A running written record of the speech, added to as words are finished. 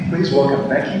Please welcome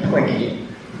Becky Plinke.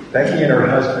 Becky and her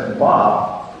husband,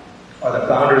 Bob, are the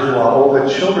founders of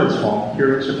Laola Children's Home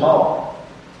here in Chapala.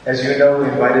 As you know, we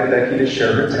invited Becky to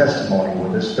share her testimony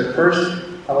with us, but first,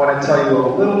 I want to tell you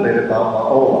a little bit about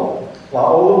Laola.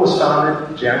 Laola was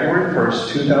founded January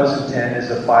 1st, 2010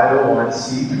 as a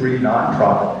 501c3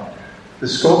 nonprofit. The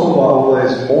scope of Laola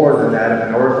is more than that of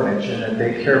an orphanage in that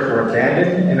they care for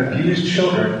abandoned and abused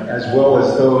children as well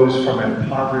as those from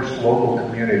impoverished local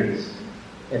communities.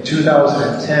 In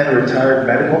 2010, retired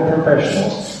medical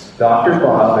professionals, Dr.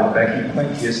 Bob and Becky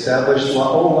Plinke, established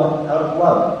Laola out of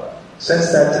love.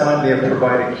 Since that time, they have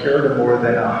provided care to more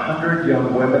than 100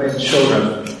 young women and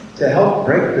children to help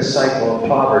break the cycle of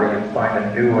poverty and find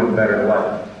a new and better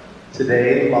life.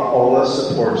 Today, Laola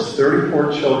supports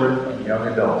 34 children and young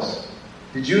adults.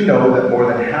 Did you know that more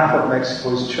than half of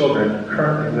Mexico's children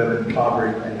currently live in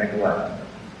poverty and neglect?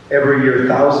 Every year,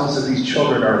 thousands of these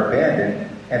children are abandoned,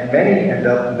 and many end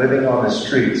up living on the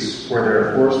streets where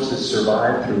they're forced to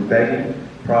survive through begging,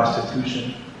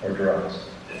 prostitution, or drugs.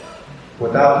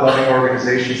 Without loving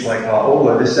organizations like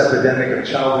Laola, this epidemic of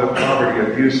childhood poverty,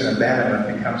 abuse, and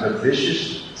abandonment becomes a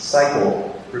vicious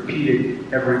cycle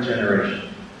repeated every generation.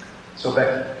 So,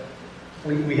 Becky,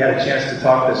 we had a chance to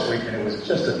talk this week, and it was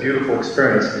just a beautiful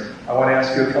experience. I want to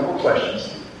ask you a couple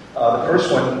questions. The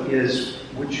first one is,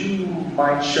 would you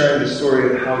mind sharing the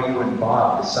story of how you and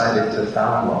Bob decided to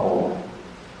found Laola?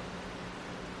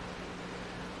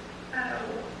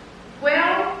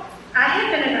 Well, I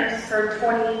have been a nurse for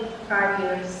 25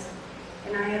 years,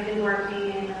 and I have been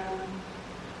working in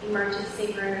emergency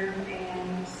room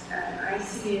and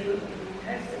ICU, and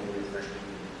my husband was working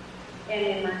in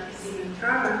emergency room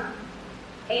trauma.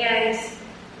 And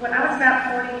when I was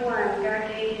about 41, God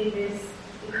gave me this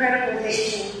incredible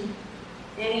vision,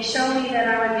 and He showed me that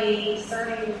I would be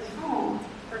starting this home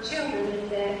for children, and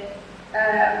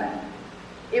that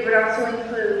it would also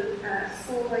include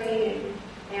schooling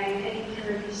and taking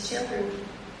care of these children.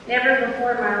 Never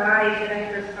before in my life had I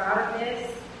ever thought of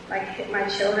this, like my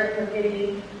children were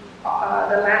getting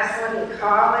the last one in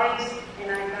college,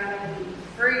 and I thought I would be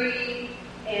free,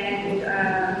 and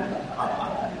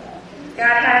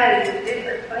God had a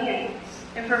different plan.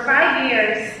 And for 5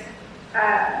 years,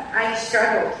 I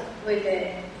struggled with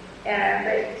it.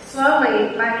 But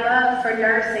slowly, my love for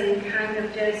nursing kind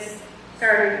of just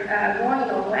started going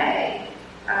away,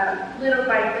 little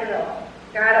by little.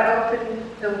 God opened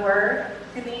the Word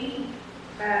to me.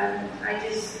 I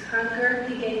just hungered.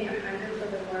 He gave me a hunger for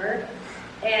the Word.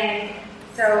 And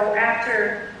so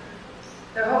after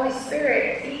the Holy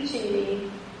Spirit teaching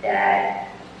me that,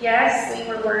 yes, we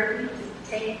were worthy to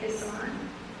take this on,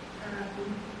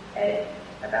 at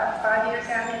about 5 years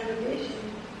after the vision,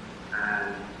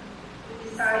 we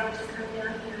decided to come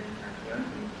down here and start the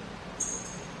orphanage.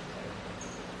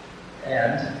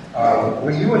 And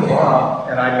when you and Bob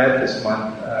and I met this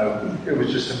month, it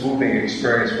was just a moving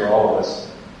experience for all of us.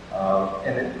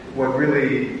 What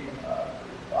really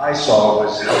I saw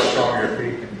was how strong your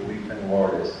faith and belief in the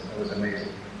Lord is. It was amazing.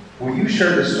 Will you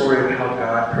share the story of how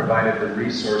God provided the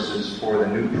resources for the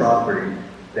new property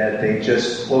that they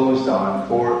just closed on,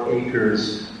 4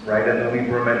 acres right in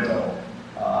Libramento,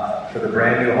 for the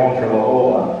brand new home for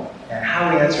Laola, and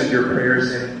how He answered your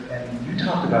prayers, and you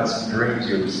talked about some dreams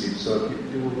you received, so if you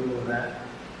could do a little of that.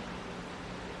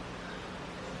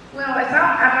 Well,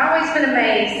 I've always been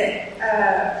amazed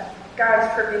at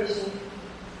God's provision,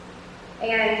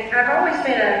 and I've always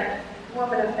been a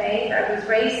woman of faith. I was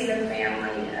raised in a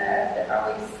family that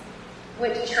always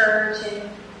went to church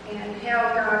and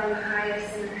held God in the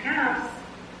highest in their house.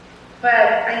 But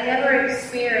I never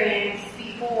experienced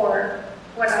before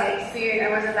what I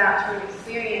was about to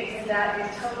experience, and that is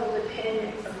total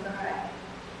dependence on God.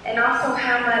 And also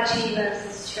how much He loves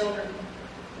His children,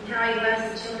 and how He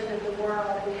loves the children of the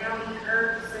world, and how He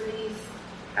hurts for these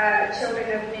children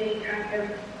of many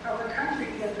other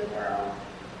countries of the world.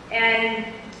 And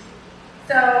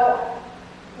so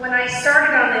when I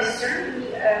started on this journey,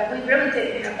 we really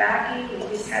didn't have backing. We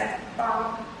just had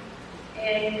Bob,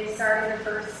 and we started the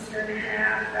first year and a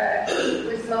half. It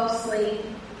was mostly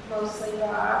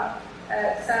Bob.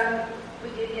 We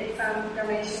did get some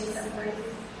donations some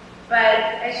places. But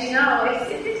as you know, it's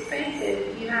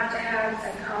expensive. You have to have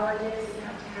psychologists, you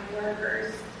have to have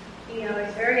workers.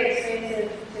 It's very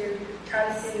expensive to try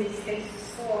to send these kids to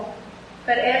school.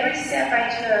 But every step I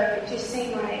took, it just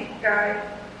seemed like God,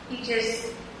 He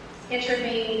just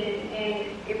intervened, and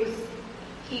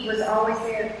He was always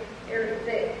there.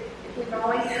 We've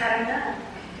always had enough.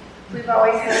 We've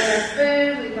always had enough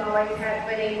food. We've always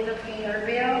been able to pay our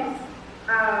bills.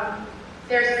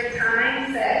 There's been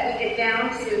times that we get down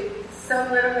to so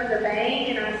little in the bank,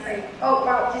 and I say, oh,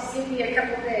 well, just give me a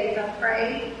couple of days. I'll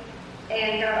pray,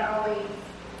 and God always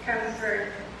comes through.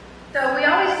 So we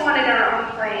always wanted our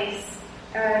own place,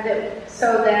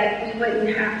 so that we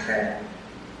wouldn't have to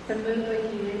move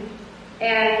again.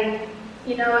 And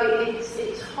you know,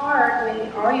 it's hard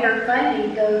when all your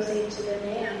funding goes into the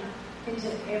dam,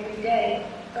 into every day.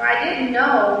 So I didn't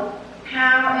know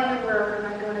how in the world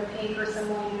am I going to pay for some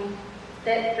land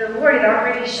that the Lord had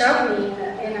already showed me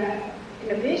in a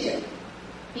vision.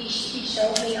 He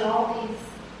showed me all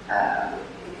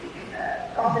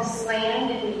this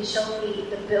land, and He showed me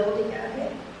the building of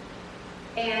it.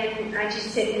 And I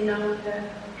just didn't know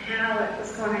how it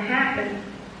was going to happen.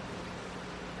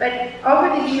 But over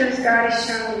the years, God has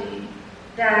shown me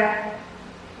that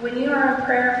when you are in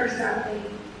prayer for something,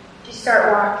 you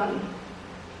start walking.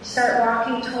 You start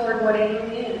walking toward whatever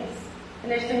it is.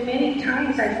 And there's been many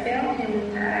times I failed Him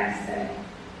in that aspect.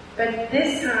 But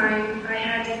this time, I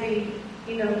had to be,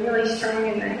 really strong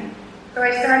in that. So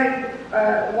I started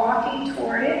walking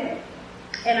toward it,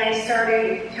 and I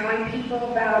started telling people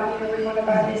about, we want to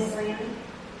buy this land.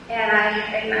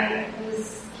 And I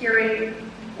was hearing,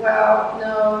 well,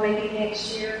 no, maybe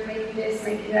next year, maybe this,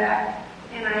 maybe that.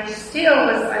 And I still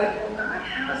was like, well, God,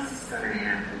 how is this going to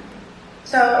happen?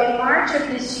 So in March of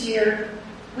this year,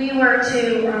 we were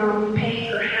to pay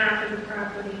for half of the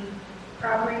property.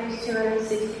 Property was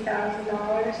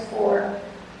 $260,000 for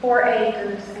 4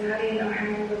 acres, and I didn't know how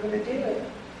we were going to do it.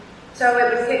 So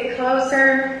it was getting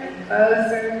closer and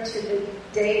closer to the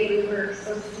date we were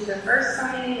supposed to do the first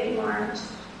signing in March,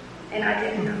 and I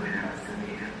didn't know how it was going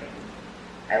to happen.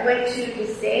 I went to the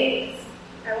States.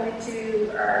 I went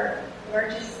to our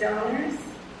largest donors,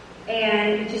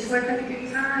 and it just wasn't a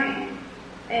good time.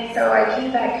 And so I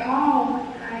came back home,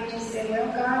 and I just said, well,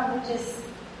 God,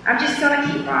 I'm just going to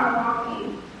keep on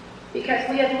walking, because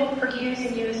we had looked for years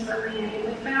and years for land, and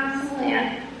we found some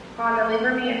land on the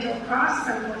Livermantle across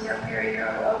from Hotel Perigo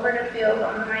over the field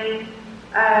behind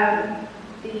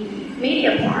the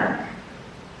media park,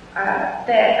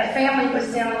 that a family was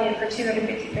selling it for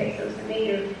 250 pesos a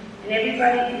meter, and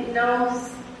everybody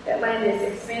knows that land is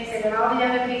expensive, and all the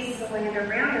other pieces of land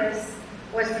around us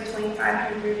was between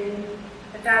 500 and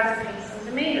 1,000 pesos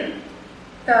a meter.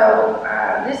 So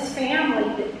this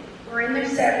family that were in their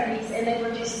 70s, and they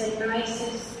were just the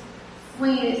nicest,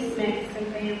 sweetest Mexican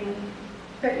family.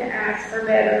 Couldn't ask for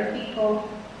better people.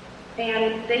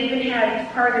 And they even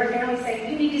had part of their family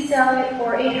say, you need to sell it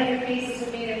for 800 pesos a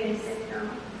meter. And they said, no,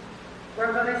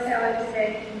 we're going to sell it to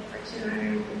Becky for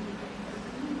 250 pesos a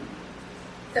meter.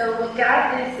 So we got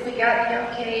the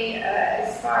okay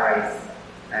as far as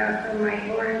from my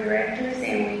board of directors,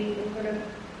 and we were going to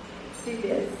do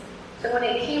this. So when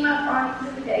it came up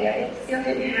on the day, I still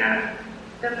didn't have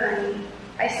the money.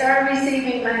 I started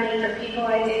receiving money from people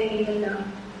I didn't even know.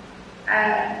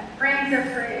 Friends of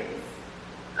friends,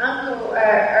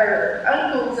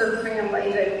 uncles of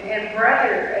families, and a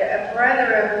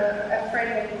brother of a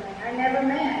friend of mine I never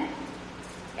met.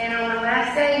 And on the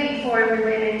last day before we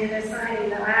went into the signing,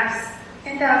 the last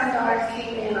 $10,000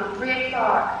 came in on 3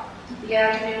 o'clock the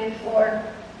afternoon before,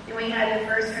 and we had the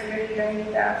first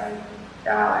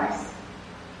 $130,000.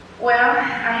 Well, I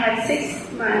had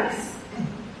 6 months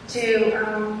to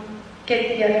get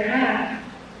the other half.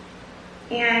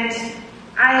 And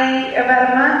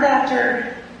about a month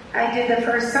after I did the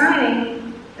first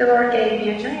signing, the Lord gave me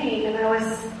a dream, and I was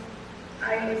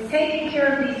taking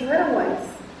care of these little ones.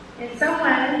 And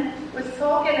someone was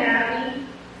poking at me,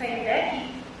 saying,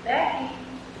 Becky.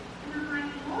 And I'm like,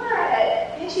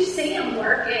 what? Didn't you see him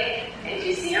working? Didn't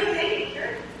you see him taking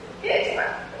care of kids?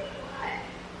 What?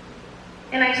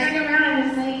 And I turned around,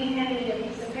 and this lady handed me a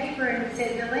piece of paper and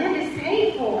said, the land is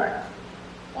paid for.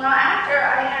 Well, after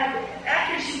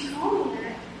she told me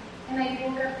that, and I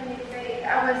woke up the next day, I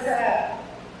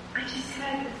just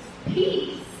had this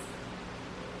peace.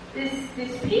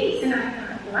 This peace, and I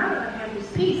thought, why do I have this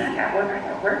peace? I got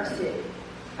work to do.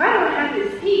 Why do I have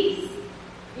this peace?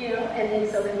 And then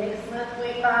so the next month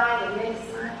went by, the next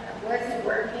month I wasn't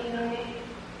working on it,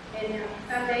 and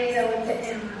some days I would sit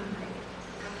down and I'm like,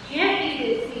 I can't be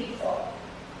this peaceful,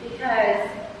 because,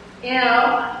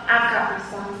 I've got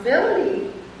responsibility.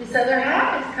 This other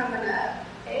half is coming up,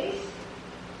 okay?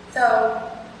 So,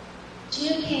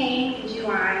 June came in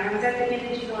July, and I was at the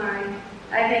end of July.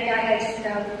 I think I had $2,000,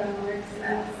 and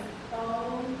I was like,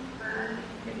 oh my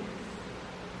goodness.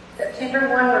 September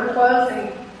 1, we're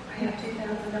closing. I have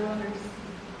 $2,000.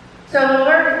 So the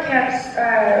Lord kept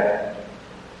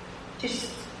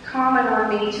just calling on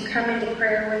me to come into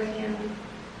prayer with Him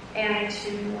and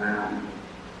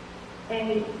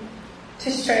to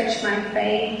stretch my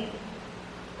faith.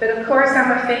 But of course,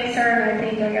 I'm a fixer, and I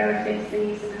think I got to fix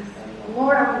these. And I said, well,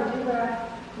 Lord, I'm going to do what I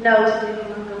know to do. I'm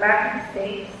going to go back to the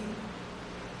States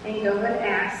and go and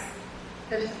ask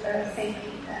the St.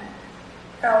 Peter.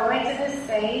 So I went to the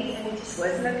States, and it just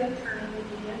wasn't a good time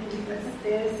again. It wasn't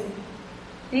this. And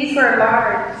these were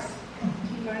large,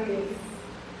 humongous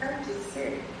churches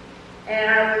too. And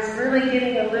I was really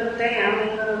getting a little down,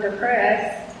 a little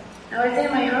depressed. I was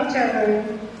in my hotel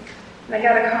room, and I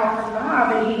got a call from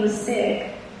Bob, and he was sick.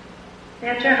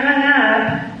 After I hung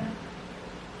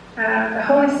up, the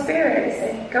Holy Spirit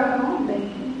said, go home,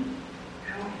 baby.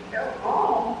 I went to go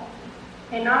home.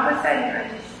 And all of a sudden,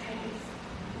 I just had this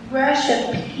rush of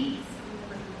peace.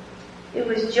 It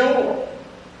was joy.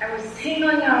 I was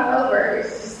tingling all over. It was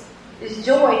just this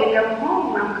joy to go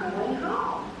home. I'm going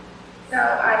home. So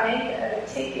I made a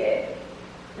ticket,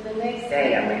 and the next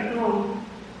day I went home.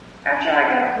 After I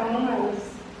got home, I was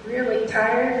really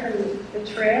tired from the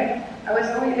trip. I was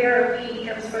only there a week.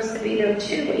 I was supposed to be there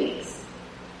 2 weeks.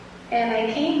 And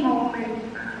I came home,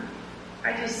 and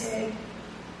I just said,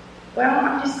 well,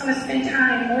 I'm just going to spend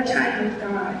more time with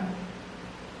God.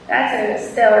 That's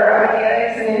a stellar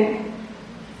idea, isn't it?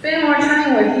 Spend more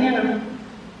time with Him.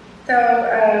 So,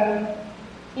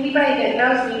 anybody that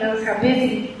knows me knows how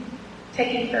busy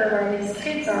taking care of our these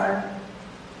kids are.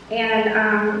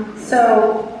 And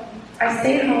so I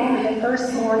stayed home, and the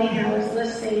first morning I was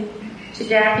listening to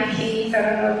Dappy Keys. I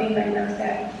don't know if anybody knows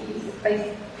Dappy Keys. It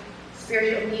plays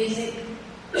spiritual music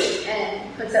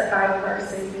and puts up Bible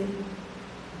verses.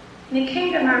 And it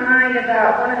came to my mind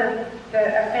about one of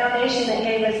the foundation that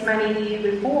gave us money the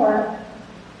year before.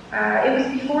 It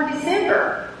was before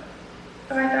December.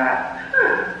 So I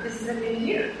thought, this is a new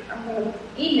year. I'm going to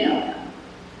email them.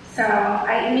 So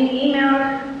I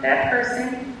emailed that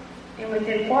person, and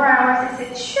within 4 hours they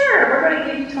said, sure, we're going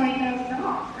to give you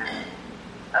 $20,000.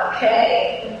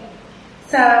 Okay.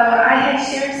 So I had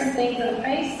shared some things on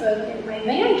Facebook, and my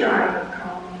van driver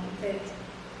called me and said,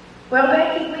 well,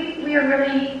 Becky, we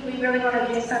really want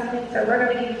to do something, so we're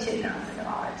going to give you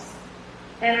 $2,000.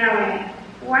 And I went,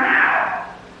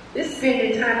 wow, this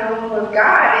spending time alone with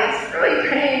God is really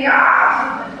paying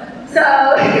off. So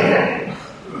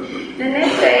the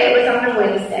next day, it was on a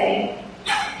Wednesday,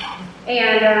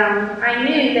 and I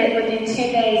knew that within 10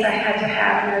 days I had to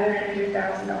have another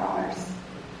 $100,000.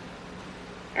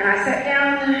 And I sat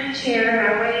down in the chair, and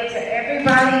I waited till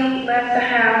everybody left the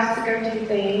house to go do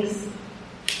things.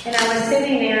 And I was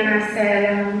sitting there, and I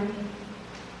said,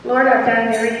 Lord, I've done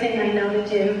everything I know to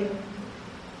do.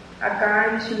 I've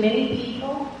gone to many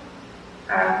people.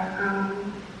 I've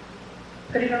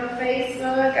put it on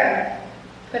Facebook. I've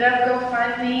put up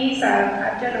GoFundMe's.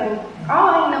 I've done all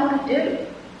I know to do.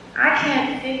 I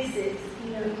can't fix this.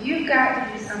 You've got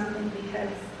to do something,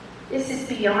 because this is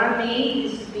beyond me.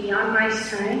 This is beyond my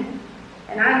strength.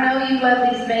 And I know you love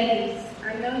these babies.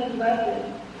 I know you love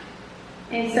them.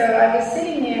 And so I was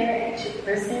sitting there and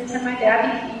listening to my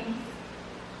Dappy Keys,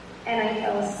 and I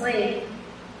fell asleep.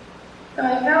 So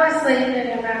I fell asleep, and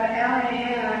in about an hour and a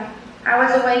half, I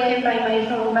was awakened by my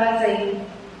phone buzzing.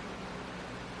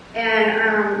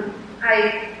 And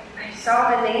I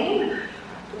saw the name.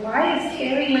 Why is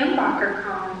Carrie Limbacher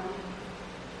calling me?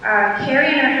 Carrie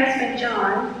and her husband,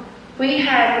 John, when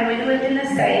we lived in the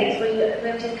States, we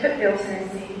lived in Cookeville,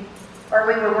 Tennessee, or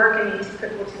we were working in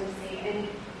Cookeville, Tennessee.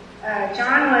 And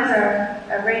John was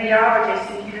a radiologist,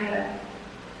 and he had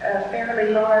a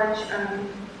fairly large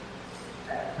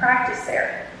practice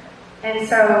there. And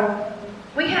so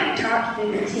we hadn't talked to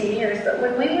them in 10 years, but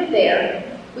when we were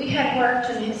there, we had worked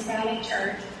in a Hispanic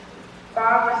church.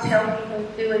 Bob was helping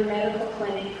with doing medical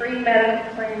clinic, free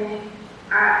medical clinic.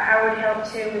 I would help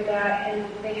too with that, and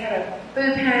they had a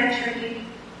food pantry,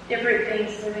 different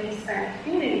things for the Hispanic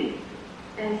community.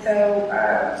 And so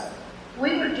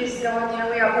we were just going there.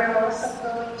 We were also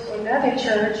going to another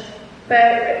church, but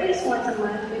at least once a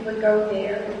month we would go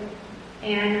there.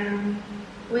 And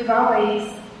we've always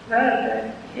loved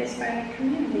the Hispanic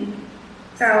community.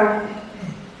 So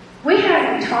we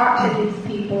hadn't talked to these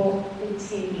people in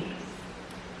 10 years.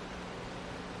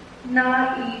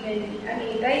 Not even,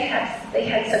 they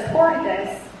had supported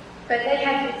us, but they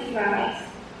had busy lives.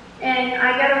 And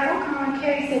I got a phone call, and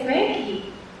Carrie said,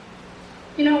 Becky,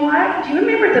 you know what? Do you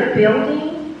remember the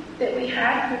building that we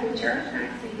had for the church? And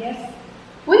I said, yes.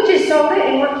 We just sold it,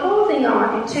 and we're closing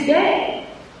on it today.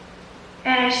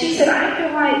 And she said, I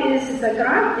feel like this is a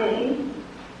God thing.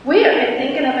 We have been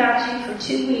thinking about you for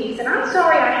 2 weeks, and I'm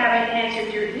sorry I haven't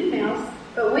answered your emails,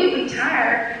 but we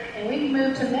retired, and we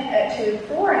moved to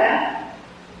Florida,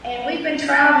 and we've been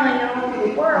traveling all over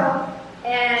the world,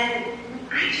 and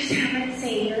I just haven't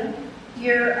seen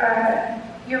your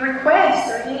your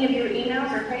requests or any of your emails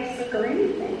or Facebook or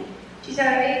anything. She said,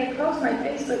 I made you close my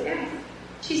Facebook now.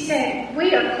 She said,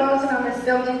 we are closing on this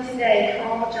building today.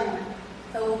 Call John.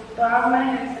 So Bob, my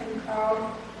husband,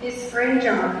 called his friend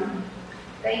John.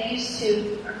 They used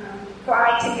to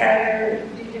fly together,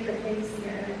 do different things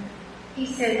together. He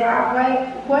said, Bob,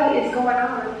 what is going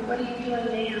on? What are you doing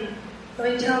now? So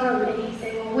he told him, and he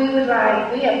said, well, we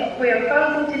are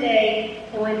closing today,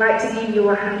 and we'd like to give you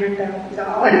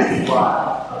 $100,000.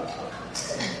 Wow.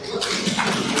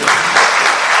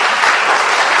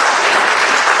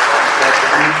 That's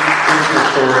a beautiful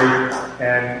story,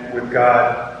 and with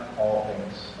God,